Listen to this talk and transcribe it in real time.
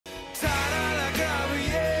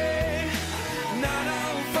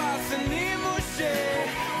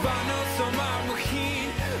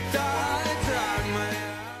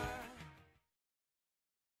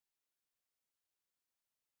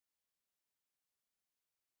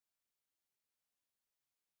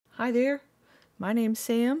Hi there, my name's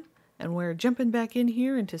Sam, and we're jumping back in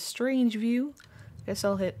here into Strangeview. Guess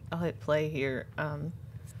I'll hit play here.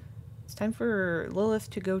 It's time for Lilith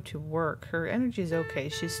to go to work. Her energy's okay.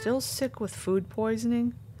 She's still sick with food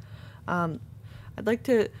poisoning. I'd like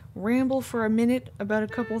to ramble for a minute about a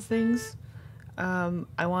couple things.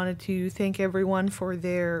 I wanted to thank everyone for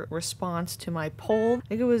their response to my poll. I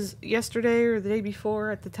think it was yesterday or the day before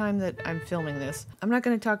at the time that I'm filming this. I'm not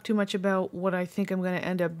going to talk too much about what I think I'm going to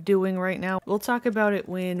end up doing right now. We'll talk about it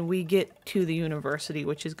when we get to the university,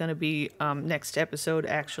 which is going to be next episode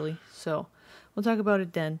actually. So we'll talk about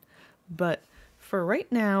it then. But for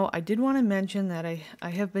right now, I did want to mention that I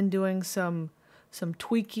have been doing some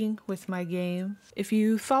tweaking with my game. If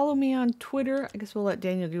you follow me on Twitter, I guess we'll let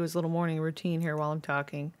Daniel do his little morning routine here while I'm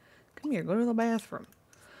talking. Come here, go to the bathroom.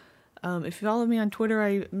 If you follow me on Twitter,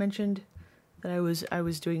 I mentioned that I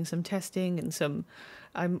was doing some testing and some.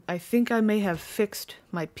 I think I may have fixed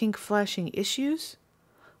my pink flashing issues,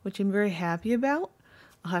 which I'm very happy about.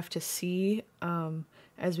 I'll have to see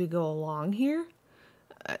as we go along here.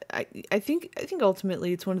 I think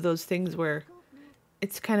ultimately it's one of those things where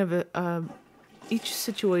it's kind of a each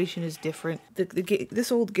situation is different.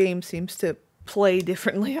 This old game seems to play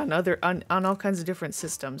differently on all kinds of different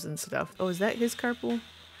systems and stuff. Oh, is that his carpool?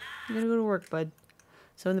 You gotta go to work, bud.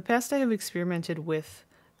 So in the past I have experimented with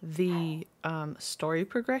the story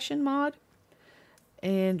progression mod.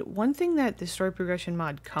 And one thing that the story progression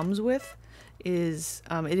mod comes with is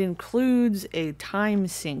it includes a time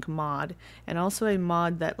sync mod and also a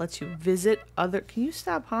mod that lets you visit other... Can you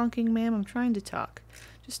stop honking, ma'am? I'm trying to talk.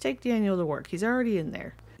 Just take Daniel to work. He's already in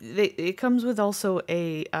there. It comes with also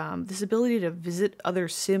a this ability to visit other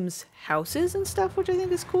Sims houses and stuff, which I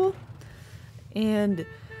think is cool. And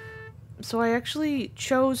so I actually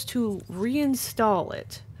chose to reinstall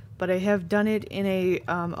it, but I have done it in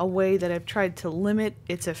a way that I've tried to limit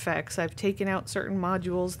its effects. I've taken out certain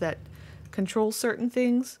modules that control certain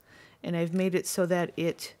things, and I've made it so that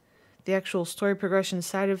the actual story progression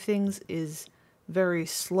side of things is very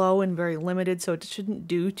slow and very limited, so it shouldn't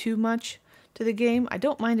do too much to the game. I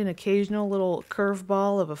don't mind an occasional little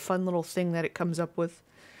curveball of a fun little thing that it comes up with,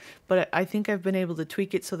 but I think I've been able to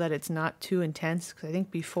tweak it so that it's not too intense, because I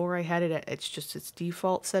think before I had it at its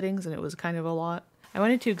default settings, and it was kind of a lot. I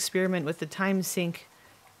wanted to experiment with the time sync,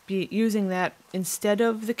 using that instead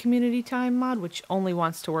of the community time mod, which only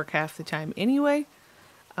wants to work half the time anyway.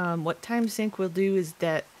 What time sync will do is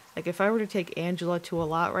that, like, if I were to take Angela to a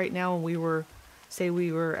lot right now and say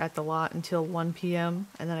we were at the lot until 1 p.m.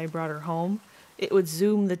 and then I brought her home, it would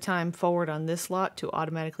zoom the time forward on this lot to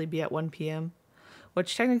automatically be at 1 p.m.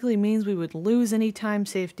 Which technically means we would lose any time,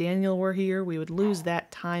 say if Daniel were here, we would lose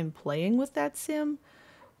that time playing with that sim.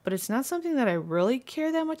 But it's not something that I really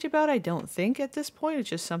care that much about, I don't think, at this point. It's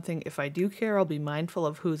just something, if I do care, I'll be mindful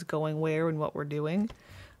of who's going where and what we're doing.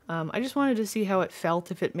 I just wanted to see how it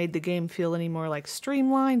felt, if it made the game feel any more like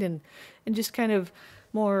streamlined and just kind of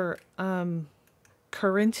more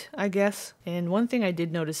current, I guess. And one thing I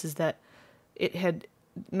did notice is that it had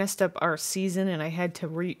messed up our season, and I had to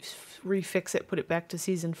refix it, put it back to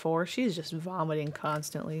season 4. She's just vomiting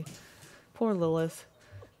constantly. Poor Lilith.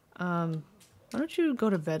 Why don't you go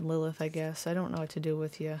to bed, Lilith, I guess. I don't know what to do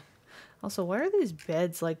with you. Also, why are these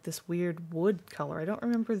beds like this weird wood color? I don't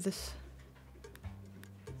remember this.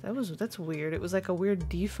 That's weird. It was like a weird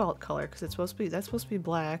default color, because that's supposed to be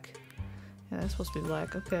black. Yeah, that's supposed to be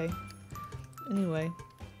black. Okay. Anyway,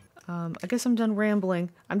 I guess I'm done rambling.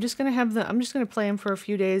 I'm just gonna play him for a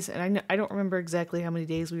few days, and I don't remember exactly how many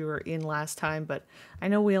days we were in last time, but I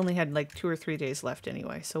know we only had like 2 or 3 days left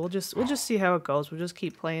anyway. So we'll just see how it goes. We'll just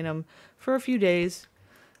keep playing him for a few days.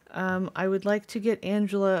 I would like to get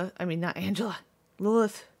Lilith.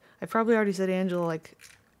 I probably already said Angela like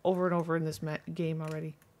over and over in this game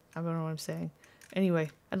already. I don't know what I'm saying.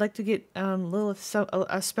 Anyway, I'd like to get Lilith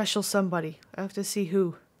a special somebody. I have to see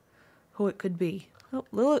who it could be. Oh,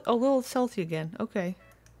 Lilith's healthy again. Okay.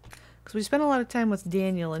 Because we spent a lot of time with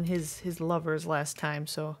Daniel and his lovers last time,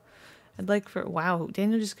 so I'd like for... Wow,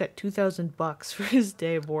 Daniel just got $2,000 for his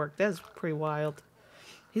day of work. That's pretty wild.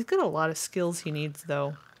 He's got a lot of skills he needs,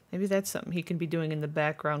 though. Maybe that's something he can be doing in the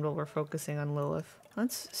background while we're focusing on Lilith.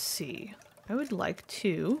 Let's see. I would like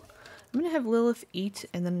to... I'm going to have Lilith eat,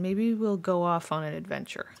 and then maybe we'll go off on an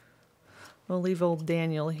adventure. We'll leave old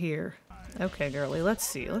Daniel here. Okay, girly, let's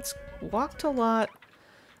see. Let's walk to lot.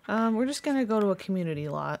 We're just going to go to a community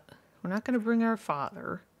lot. We're not going to bring our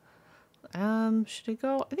father. Should I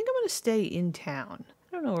go? I think I'm going to stay in town.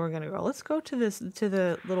 I don't know where we're going to go. Let's go to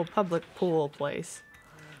the little public pool place.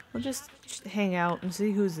 We'll just hang out and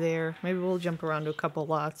see who's there. Maybe we'll jump around to a couple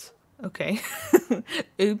lots. Okay.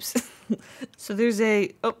 Oops. So there's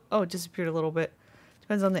a... Oh, it disappeared a little bit.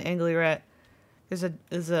 Depends on the angle you're at. There's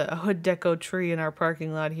a hood deco tree in our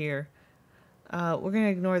parking lot here. We're going to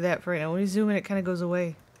ignore that for right now. When we zoom in, it kind of goes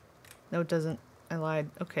away. No, it doesn't. I lied.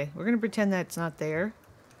 Okay, we're going to pretend that it's not there.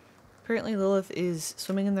 Apparently Lilith is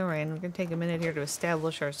swimming in the rain. We're going to take a minute here to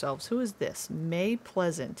establish ourselves. Who is this? May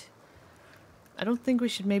Pleasant. I don't think we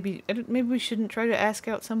should maybe we shouldn't try to ask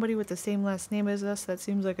out somebody with the same last name as us. That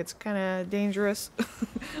seems like it's kind of dangerous.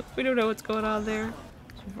 We don't know what's going on there.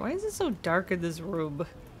 Why is it so dark in this room?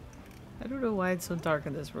 I don't know why it's so dark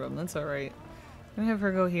in this room. That's alright. I'm gonna have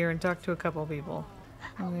her go here and talk to a couple people.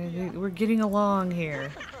 We're getting along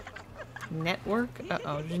here. Network?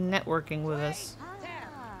 Uh-oh, she's networking with us.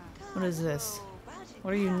 What is this?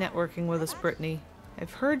 What are you networking with us, Brittany?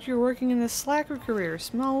 I've heard you're working in the slacker career.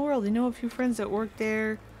 Small world. You know a few friends that work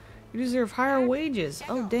there. You deserve higher wages.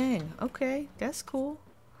 Oh, dang. Okay, that's cool.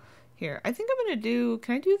 Here, I think I'm gonna do...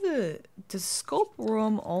 Can I do the scope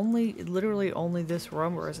room only... Literally only this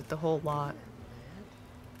room, or is it the whole lot?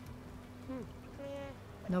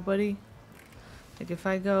 Nobody? Like if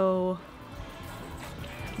I go...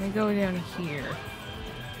 Let me go down here.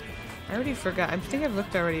 I already forgot. I think I've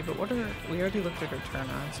looked already, but what are... We already looked at our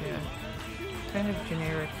turn-ons, yeah. Kind of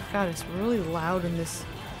generic. God, it's really loud in this.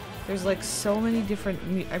 There's like so many different.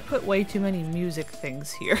 I put way too many music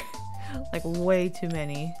things here. Like way too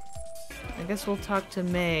many. I guess we'll talk to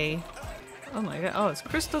May. Oh my god. Oh, it's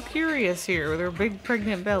Crystal Curious here with her big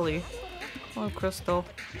pregnant belly. Hello, Crystal.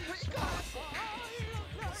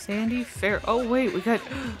 Sandy Fair. Oh wait, we got.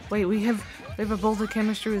 Wait, we have a bolt of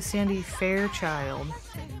chemistry with Sandy Fairchild.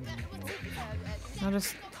 Not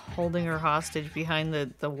just holding her hostage behind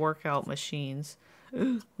the workout machines.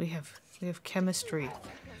 We have chemistry.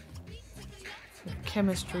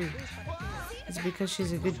 Chemistry. Is it because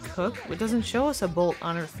she's a good cook? It doesn't show us a bolt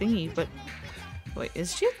on her thingy, but wait,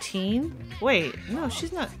 is she a teen? Wait, no,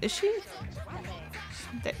 she's not. Is she?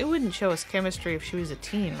 It wouldn't show us chemistry if she was a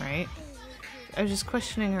teen, right? I was just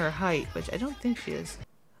questioning her height, which I don't think she is.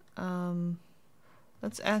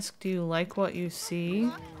 Let's ask, do you like what you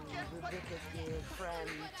see?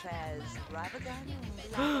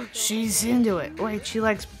 She's into it. Wait, she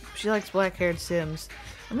likes black-haired Sims.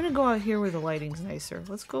 I'm gonna go out here where the lighting's nicer.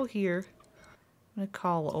 Let's go here. I'm gonna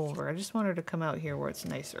call over. I just want her to come out here where it's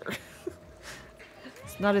nicer.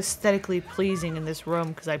 It's not aesthetically pleasing in this room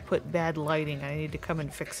because I put bad lighting. I need to come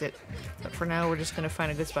and fix it. But for now, we're just gonna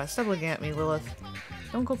find a good spot. Stop looking at me, Lilith.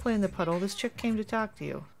 Don't go play in the puddle. This chick came to talk to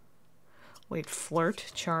you. Wait,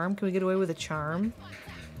 flirt? Charm? Can we get away with a charm?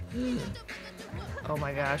 Oh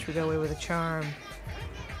my gosh, we got away with a charm.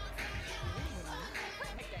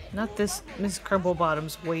 Not this Miss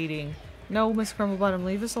Crumblebottom's waiting. No, Miss Crumblebottom,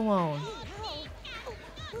 leave us alone.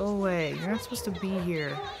 Go away. You're not supposed to be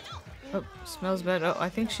here. Oh, smells bad. Oh, I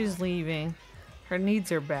think she's leaving. Her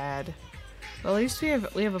needs are bad. Well, at least we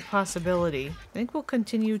have a possibility. I think we'll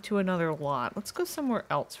continue to another lot. Let's go somewhere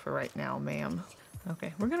else for right now, ma'am.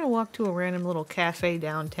 Okay, we're gonna walk to a random little cafe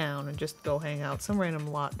downtown and just go hang out. Some random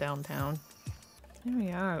lot downtown. There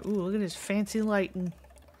we are. Ooh, look at this fancy lighting.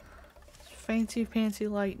 Fancy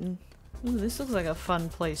lighting. Ooh, this looks like a fun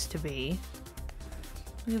place to be.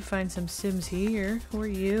 We can find some Sims here. Who are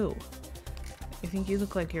you? I think you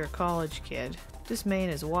look like you're a college kid. This man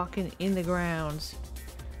is walking in the grounds.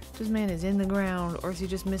 This man is in the ground, or is he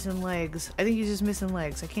just missing legs? I think he's just missing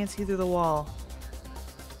legs. I can't see through the wall.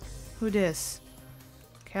 Who dis?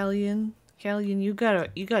 Callian? Callian, you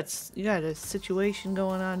got a situation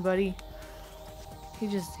going on, buddy.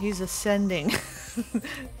 He's ascending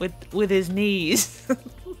with his knees.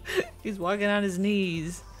 He's walking on his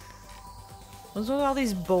knees. What's with all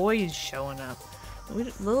these boys showing up?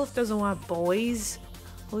 Lilith doesn't want boys.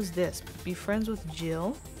 Who's this? Be friends with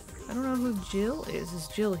Jill? I don't know who Jill is. Is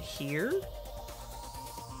Jill here?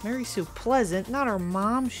 Mary Sue Pleasant, not her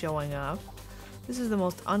mom showing up. This is the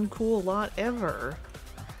most uncool lot ever.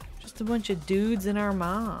 Just a bunch of dudes and our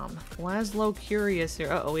mom. Laszlo Curious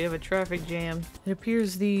here. Uh-oh, we have a traffic jam. It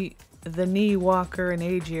appears the knee walker and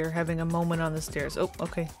Age are having a moment on the stairs. Oh,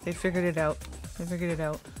 okay. They figured it out. They figured it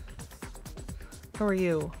out. Who are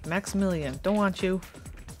you? Maximilian. Don't want you.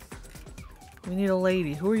 We need a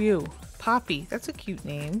lady. Who are you? Poppy. That's a cute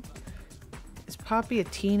name. Is Poppy a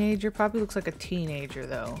teenager? Poppy looks like a teenager,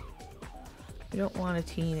 though. We don't want a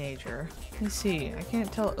teenager. Let me see. I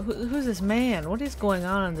can't tell. Who's this man? What is going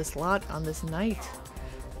on this lot on this night?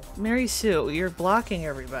 Mary Sue, you're blocking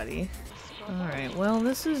everybody. Alright, well,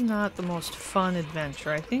 this is not the most fun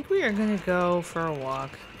adventure. I think we are going to go for a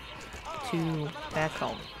walk to back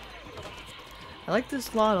home. I like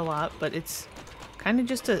this lot a lot, but it's kind of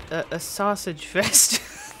just a sausage fest.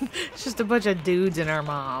 It's just a bunch of dudes and our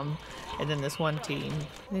mom. And then this one teen.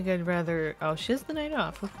 I think I'd rather... Oh, she has the night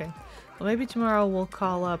off. Okay. Well, maybe tomorrow we'll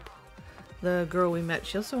call up the girl we met.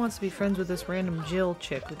 She also wants to be friends with this random Jill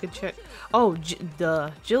chick. We could check... Oh,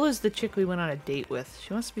 Jill is the chick we went on a date with.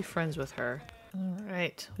 She wants to be friends with her.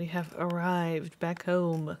 Alright. We have arrived back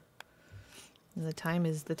home. And the time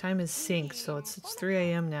is synced, so it's 3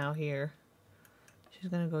 a.m. now here. She's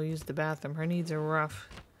gonna go use the bathroom. Her needs are rough.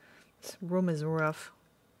 This room is rough.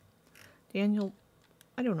 Daniel,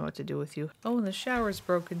 I don't know what to do with you. Oh, and the shower's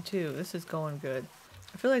broken too. This is going good.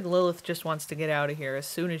 I feel like Lilith just wants to get out of here as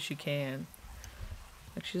soon as she can.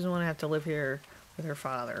 Like, she doesn't want to have to live here with her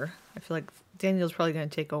father. I feel like Daniel's probably going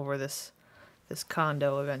to take over this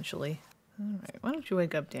condo eventually. Alright, why don't you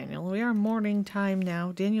wake up, Daniel? We are morning time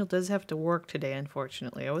now. Daniel does have to work today,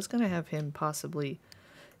 unfortunately. I was going to have him possibly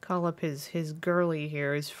call up his girlie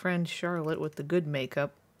here, his friend Charlotte with the good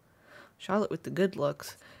makeup. Charlotte with the good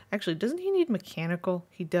looks. Actually, doesn't he need mechanical?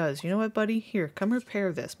 He does. You know what, buddy? Here, come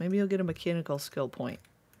repair this. Maybe you'll get a mechanical skill point.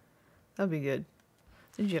 That'd be good.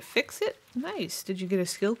 Did you fix it? Nice. Did you get a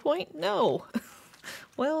skill point? No.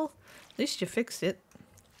 Well, at least you fixed it.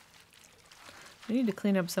 We need to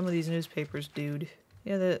clean up some of these newspapers, dude.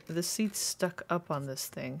 Yeah, the seat's stuck up on this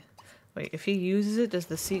thing. Wait, if he uses it, does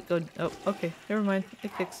the seat go... Oh, okay. Never mind.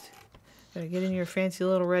 It fixed. Gotta get in your fancy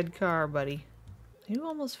little red car, buddy. You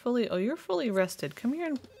almost fully... Oh, you're fully rested. Come here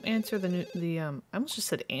and answer I almost just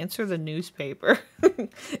said answer the newspaper.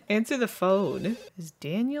 Answer the phone. Is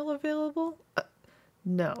Daniel available?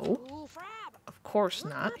 No. Of course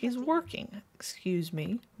not. He's working. Excuse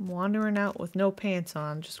me. I'm wandering out with no pants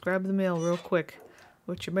on. Just grab the mail real quick.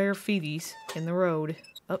 With your bare feeties in the road.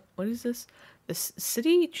 Oh, what is this? The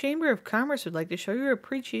City Chamber of Commerce would like to show your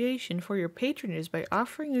appreciation for your patronage by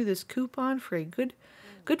offering you this coupon for a good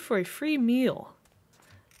for a free meal.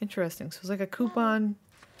 Interesting. So it's like a coupon.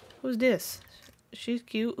 Who's this? She's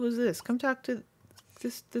cute. Who's this? Come talk to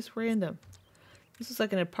this random. This is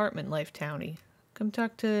like an apartment life townie. Come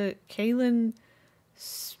talk to Kaylin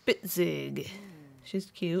Spitzig.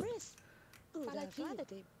 She's cute.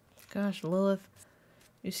 Gosh, Lilith.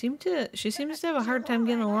 She seems to have a hard time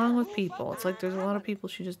getting along with people. It's like there's a lot of people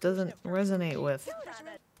she just doesn't resonate with.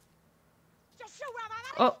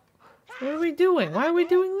 Oh, what are we doing? Why are we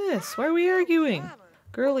doing this? Why are we arguing?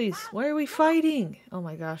 Girlies, why are we fighting? Oh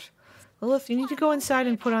my gosh. Lilith, you need to go inside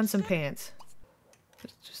and put on some pants.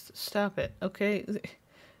 Just stop it, okay?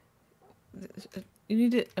 You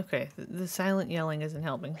need to... Okay, the silent yelling isn't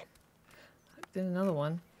helping. Then another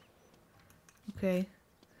one. Okay.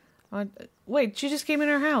 Wait, she just came in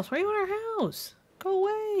our house. Why are you in our house? Go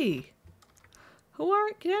away. Who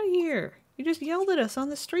are... Get out of here. You just yelled at us on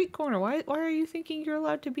the street corner. Why are you thinking you're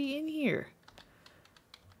allowed to be in here?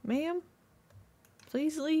 Ma'am?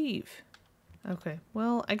 Please leave. Okay,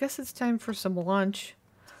 well, I guess it's time for some lunch.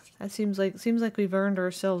 That seems like we've earned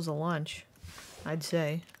ourselves a lunch, I'd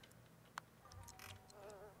say.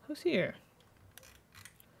 Who's here?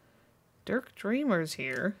 Dirk Dreamer's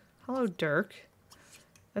here. Hello, Dirk.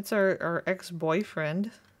 That's our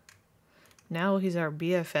ex-boyfriend. Now he's our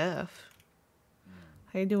BFF.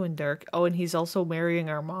 How you doing, Dirk? Oh, and he's also marrying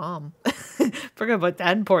our mom. Forgot about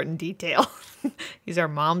that important detail. He's our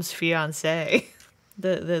mom's fiancé.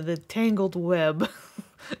 The tangled web.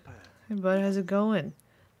 Hey, bud, how's it going?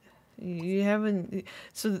 You haven't...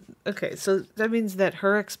 So, okay, so that means that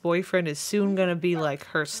her ex-boyfriend is soon gonna be, like,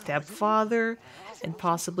 her stepfather, and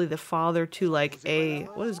possibly the father to, like,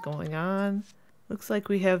 what is going on? Looks like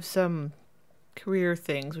we have some career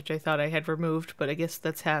things, which I thought I had removed, but I guess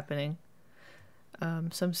that's happening.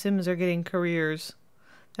 Some Sims are getting careers.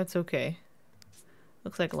 That's okay.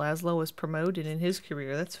 Looks like Laszlo was promoted in his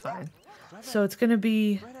career. That's fine. So it's gonna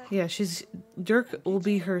be... Yeah, Dirk will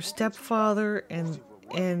be her stepfather,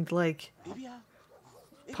 and like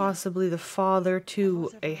possibly the father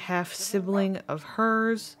to a half-sibling of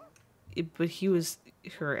hers, but he was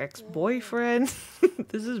her ex-boyfriend.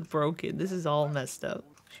 This is broken. This is all messed up.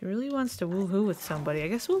 She really wants to woohoo with somebody. I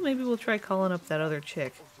guess maybe we'll try calling up that other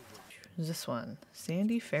chick. Who's this one?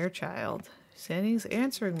 Sandy Fairchild. Sandy's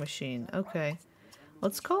answering machine. Okay.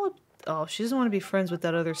 Let's call up... Oh, she doesn't want to be friends with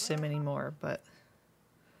that other sim anymore, but...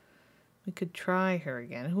 We could try her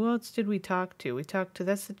again. Who else did we talk to? We talked to...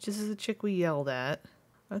 This is the chick we yelled at.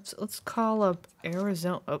 Let's call up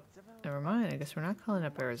Arizona. Oh, never mind. I guess we're not calling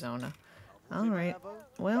up Arizona. Alright.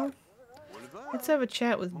 Well, let's have a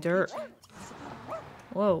chat with Dirk.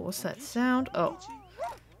 Whoa, what's that sound? Oh.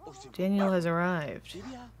 Daniel has arrived.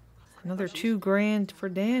 Another $2,000 for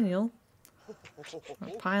Daniel.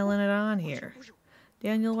 We're piling it on here.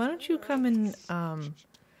 Daniel, why don't you come in...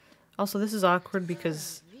 Also, this is awkward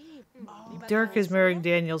because Dirk is marrying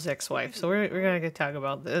Daniel's ex-wife, so we're not gonna talk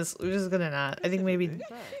about this. We're just gonna not. I think maybe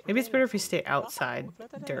it's better if we stay outside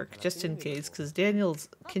Dirk, just in case, because Daniel's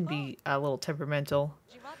can be a little temperamental.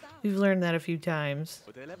 We've learned that a few times.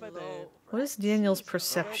 What is Daniel's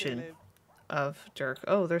perception of Dirk?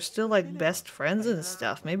 Oh, they're still like best friends and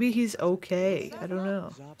stuff. Maybe he's okay. I don't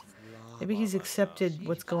know. Maybe he's accepted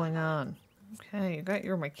what's going on. Okay, you got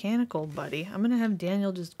your mechanical buddy. I'm gonna have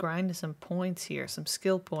Daniel just grind some points here, some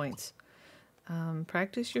skill points.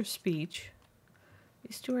 Practice your speech.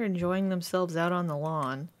 These two are enjoying themselves out on the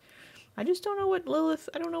lawn. I just don't know what Lilith,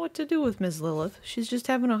 I don't know what to do with Ms. Lilith. she's just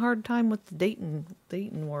having a hard time with the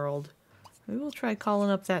Dayton world. Maybe we'll try calling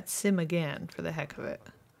up that sim again for the heck of it.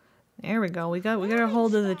 There we go. We got a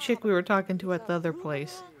hold of the chick we were talking to at the other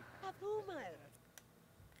place.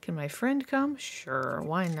 Can my friend come? Sure,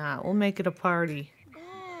 why not? We'll make it a party.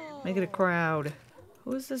 Make it a crowd.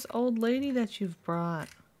 Who is this old lady that you've brought?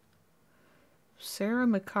 Sarah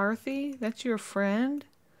McCarthy? That's your friend?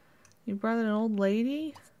 You brought an old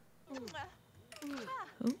lady?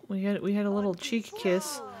 Oh, we had a little cheek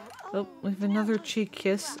kiss. Oh, we have another cheek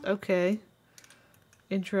kiss. Okay.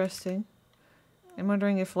 Interesting. I'm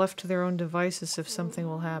wondering if left to their own devices if something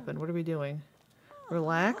will happen. What are we doing?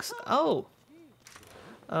 Relax? Oh!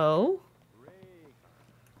 Oh?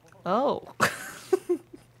 Oh.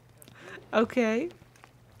 Okay.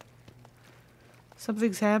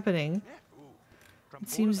 Something's happening. It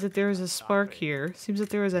seems that there is a spark here. Seems that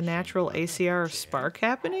there is a natural ACR spark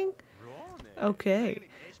happening? Okay.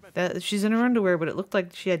 She's in her underwear, but it looked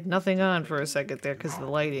like she had nothing on for a second there because of the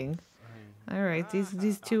lighting. Alright,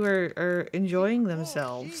 these two are enjoying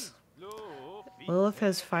themselves. Lilith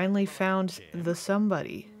has finally found the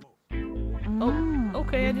somebody. Oh,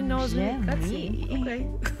 okay, I didn't know it was in a cutscene. Okay.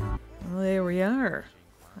 Well, there we are.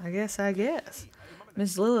 I guess.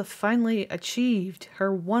 Miss Lilith finally achieved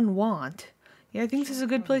her one want. Yeah, I think this is a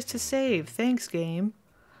good place to save. Thanks, game.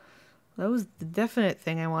 That was the definite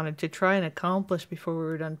thing I wanted to try and accomplish before we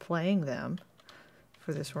were done playing them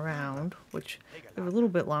for this round, which we have a little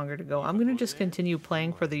bit longer to go. I'm going to just continue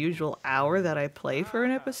playing for the usual hour that I play for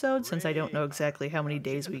an episode, since I don't know exactly how many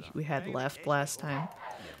days we had left last time.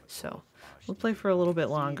 So, we'll play for a little bit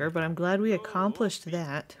longer, but I'm glad we accomplished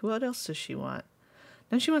that. What else does she want?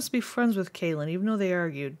 Then she wants to be friends with Kaylin, even though they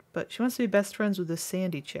argued. But she wants to be best friends with this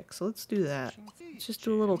Sandy chick, so let's do that. Let's just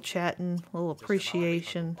do a little chatting, a little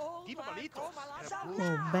appreciation, a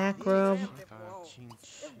little back rub.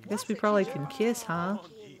 I guess we probably can kiss, huh?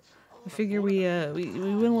 I figure we went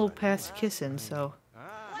a little past kissing, so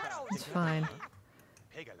it's fine.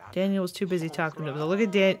 Daniel was too busy talking to him. Look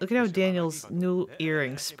at how Daniel's new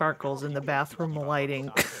earrings sparkles in the bathroom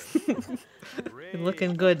lighting. You're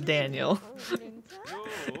looking good, Daniel.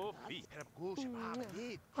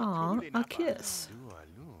 Aw, a kiss.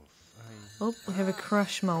 Oh, we have a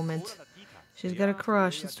crush moment. She's got a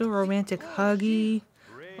crush. Let's do a romantic huggy.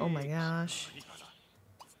 Oh my gosh.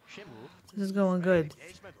 This is going good.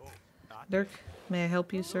 Dirk, may I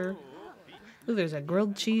help you, sir? Ooh, there's a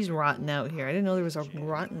grilled cheese rotten out here. I didn't know there was a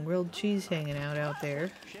rotten grilled cheese hanging out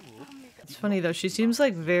there. It's funny though, she seems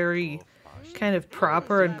like very kind of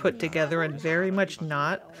proper and put together and very much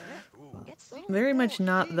not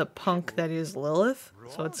the punk that is Lilith.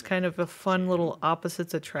 So it's kind of a fun little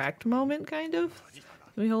opposites attract moment, kind of.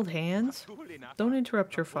 Can we hold hands? Don't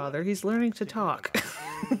interrupt your father. He's learning to talk.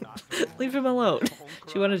 Leave him alone.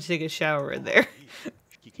 She wanted to take a shower in there.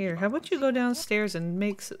 Here, how about you go downstairs and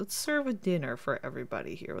let's serve a dinner for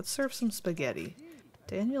everybody here. Let's serve some spaghetti.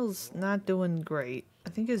 Daniel's not doing great. I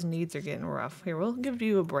think his needs are getting rough. Here, we'll give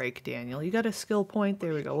you a break, Daniel. You got a skill point?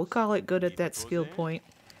 There we go. We'll call it good at that skill point.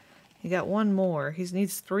 He got one more. He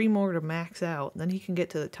needs 3 more to max out. Then he can get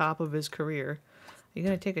to the top of his career. Are you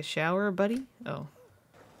gonna take a shower, buddy? Oh.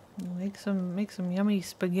 Make some yummy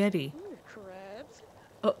spaghetti.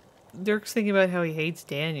 Oh, Dirk's thinking about how he hates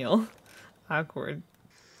Daniel. Awkward.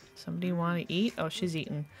 Somebody want to eat? Oh, she's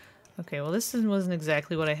eating. Okay, well this wasn't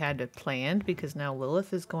exactly what I had planned because now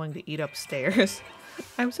Lilith is going to eat upstairs.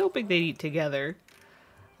 I was hoping they'd eat together.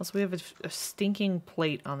 Also, we have a stinking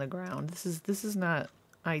plate on the ground. This is not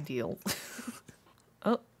ideal.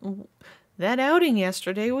 Oh, that outing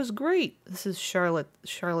yesterday was great. This is Charlotte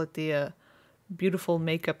the beautiful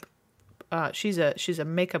makeup. She's a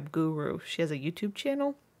makeup guru. She has a YouTube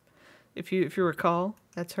channel. If you recall,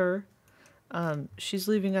 that's her. She's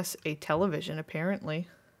leaving us a television, apparently.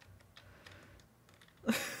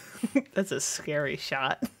 That's a scary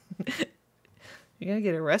shot. You're gonna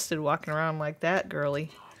get arrested walking around like that,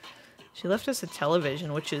 girly. She left us a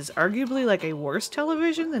television, which is arguably like a worse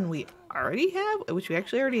television than we already have, which we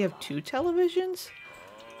actually already have 2 televisions.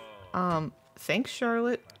 Thanks,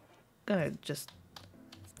 Charlotte. gonna just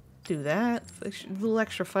do that. A little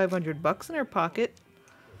extra 500 bucks in her pocket.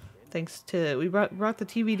 Thanks to, we brought the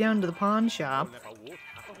TV down to the pawn shop.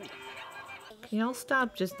 Can y'all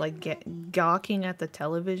stop just like gawking at the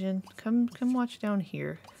television? Come watch down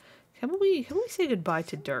here. How about we say goodbye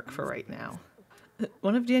to Dirk for right now?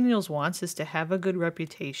 One of Daniel's wants is to have a good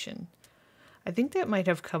reputation. I think that might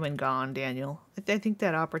have come and gone, Daniel. I think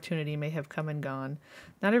that opportunity may have come and gone.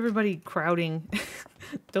 Not everybody crowding.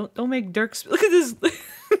 Don't make Dirk. Look at this.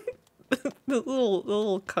 The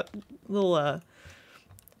little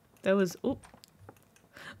that was a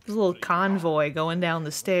little convoy going down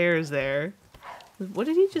the stairs there. What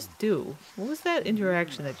did he just do? What was that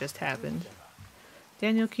interaction that just happened?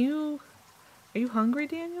 Daniel, are you hungry,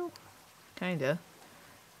 Daniel? Kinda.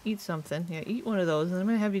 Eat something. Yeah, eat one of those, and I'm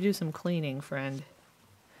gonna have you do some cleaning, friend.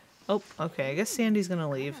 Oh, okay, I guess Sandy's gonna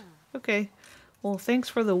leave. Okay. Well, thanks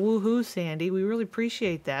for the woohoo, Sandy. We really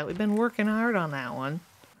appreciate that. We've been working hard on that one.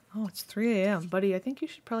 Oh, it's 3 a.m. Buddy, I think you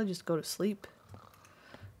should probably just go to sleep.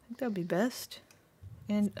 I think that'd be best.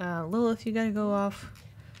 And, Lilith, you gotta go off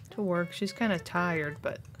to work. She's kind of tired,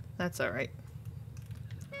 but that's alright.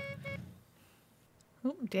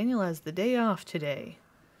 Oh, Daniel has the day off today.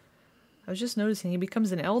 I was just noticing he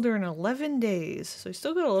becomes an elder in 11 days. So he's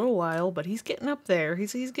still got a little while, but he's getting up there.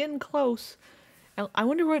 He's getting close. I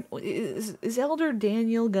wonder what... Is Elder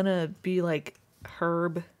Daniel gonna be like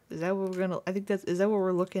Herb? Is that what we're gonna... I think that's... Is that what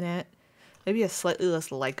we're looking at? Maybe a slightly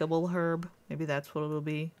less likable Herb. Maybe that's what it'll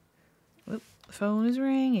be. Oop, the phone is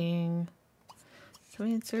ringing. So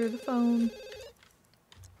answer the phone.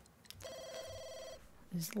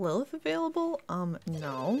 Is Lilith available?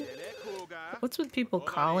 No. What's with people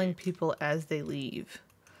calling people as they leave?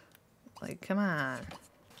 Like, come on.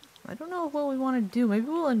 I don't know what we want to do. Maybe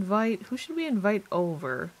we'll invite... Who should we invite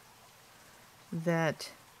over?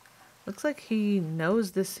 That... Looks like he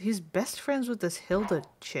knows this... He's best friends with this Hilda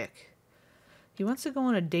chick. He wants to go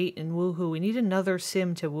on a date and woohoo. We need another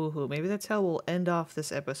sim to woohoo. Maybe that's how we'll end off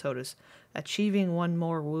this episode, is achieving one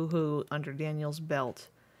more woohoo under Daniel's belt.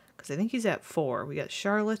 Because I think he's at 4. We got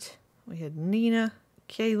Charlotte, we had Nina,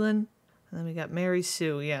 Kaylin, and then we got Mary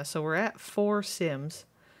Sue. Yeah, so we're at 4 sims.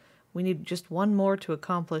 We need just one more to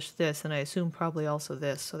accomplish this, and I assume probably also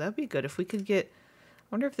this. So that'd be good if we could get... I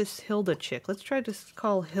wonder if this Hilda chick... Let's try to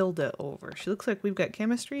call Hilda over. She looks like we've got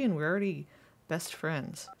chemistry and we're already best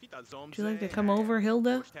friends. Would you like to come over,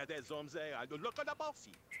 Hilda?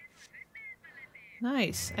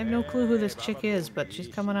 Nice. I have no clue who this chick is, but she's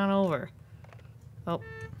coming on over. Oh.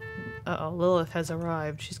 Uh-oh, Lilith has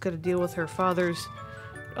arrived. She's got to deal with her father's...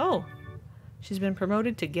 Oh! She's been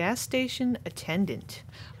promoted to gas station attendant.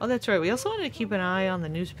 Oh, that's right. We also wanted to keep an eye on the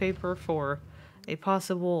newspaper for a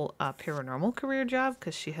possible paranormal career job,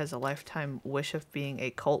 because she has a lifetime wish of being a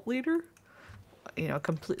cult leader. You know, a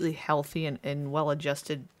completely healthy and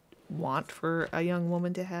well-adjusted want for a young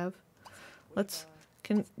woman to have.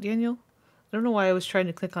 Daniel? I don't know why I was trying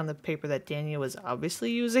to click on the paper that Daniel was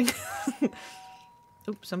obviously using.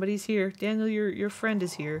 Oops, somebody's here. Daniel, your friend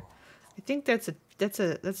is here. I think that is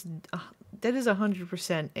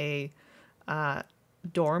 100% a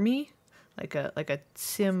dormy, like a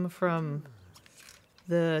sim from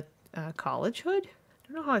the college hood. I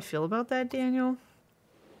don't know how I feel about that, Daniel.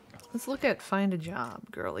 Let's look at find a job,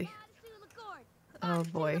 girly. Oh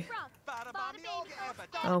boy.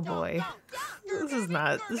 Oh boy.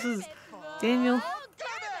 This is Daniel.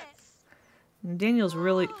 Daniel's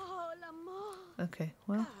really... Okay,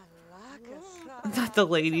 well... I thought the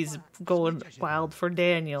ladies going wild for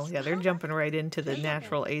Daniel. Yeah, they're jumping right into the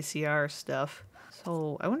natural ACR stuff.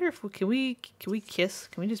 So, I wonder if can we kiss?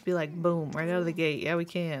 Can we just be like, boom, right out of the gate? Yeah, we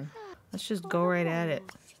can. Let's just go right at it.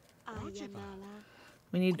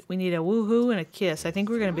 We need a woohoo and a kiss. I think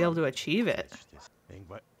we're going to be able to achieve it.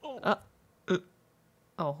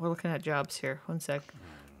 Oh, we're looking at jobs here. One sec.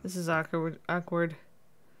 This is awkward.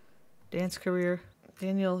 Dance career.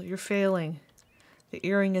 Daniel, you're failing. The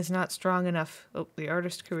earring is not strong enough. Oh, the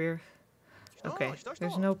artist career. Okay,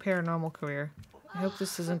 there's no paranormal career. I hope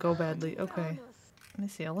this doesn't go badly. Okay. Let me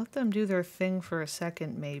see. I'll let them do their thing for a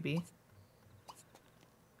second, maybe.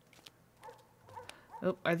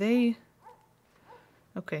 Oh, are they...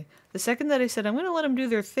 Okay. The second that I said, I'm going to let them do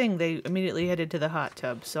their thing, they immediately headed to the hot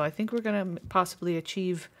tub. So I think we're going to possibly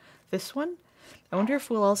achieve this one. I wonder if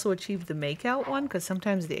we'll also achieve the make-out one, because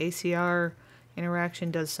sometimes the ACR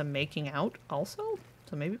interaction does some making out also.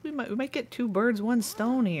 So maybe we might get 2 birds, 1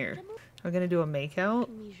 stone here. We're going to do a make-out.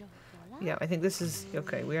 Yeah, I think this is...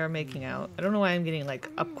 Okay, we are making out. I don't know why I'm getting, like,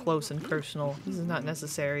 up close and personal. This is not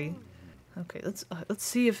necessary. Okay, let's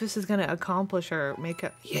see if this is gonna accomplish our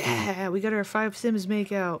make-out. Yeah, we got our 5 sims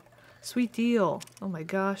make-out. Sweet deal. Oh my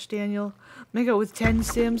gosh, Daniel. Mega with 10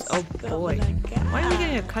 Sims? Oh boy. Why are we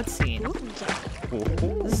getting a cutscene?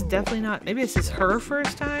 This is definitely not... Maybe this is her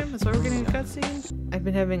first time? That's why we're getting a cutscene? I've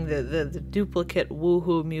been having the duplicate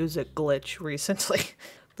woohoo music glitch recently.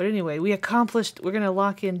 But anyway, we accomplished... We're gonna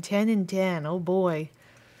lock in 10 and 10. Oh boy.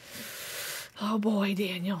 Oh boy,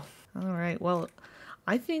 Daniel. Alright, well,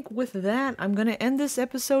 I think with that, I'm gonna end this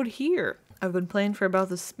episode here. I've been playing for about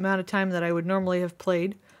this amount of time that I would normally have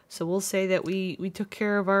played. So we'll say that we took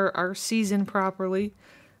care of our season properly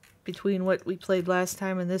between what we played last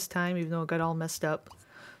time and this time, even though it got all messed up.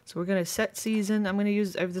 So we're going to set season. I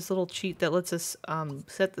have this little cheat that lets us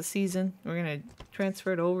set the season. We're going to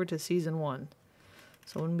transfer it over to season 1.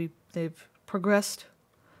 So when they've progressed,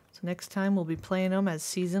 so next time we'll be playing them as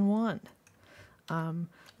season 1.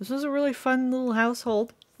 This was a really fun little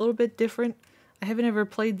household, a little bit different. I haven't ever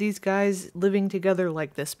played these guys living together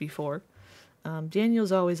like this before.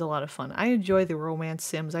 Daniel's always a lot of fun. I enjoy the romance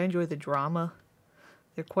sims. I enjoy the drama.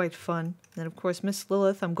 They're quite fun. And then, of course, Miss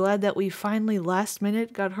Lilith. I'm glad that we finally, last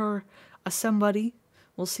minute, got her a somebody.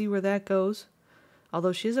 We'll see where that goes.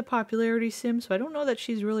 Although she is a popularity sim, so I don't know that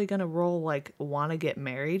she's really going to roll, like, want to get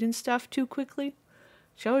married and stuff too quickly.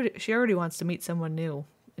 She already wants to meet someone new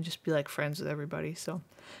and just be, like, friends with everybody. So,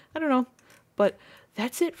 I don't know. But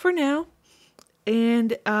that's it for now.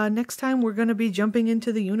 And next time we're going to be jumping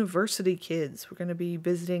into the university kids. We're going to be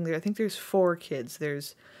visiting there. I think there's 4 kids.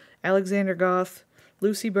 There's Alexander Goth,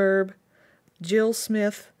 Lucy Burb, Jill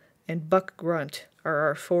Smith, and Buck Grunt are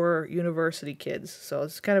our 4 university kids. So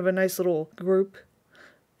it's kind of a nice little group.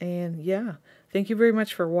 And yeah, thank you very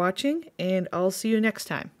much for watching, and I'll see you next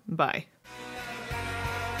time. Bye.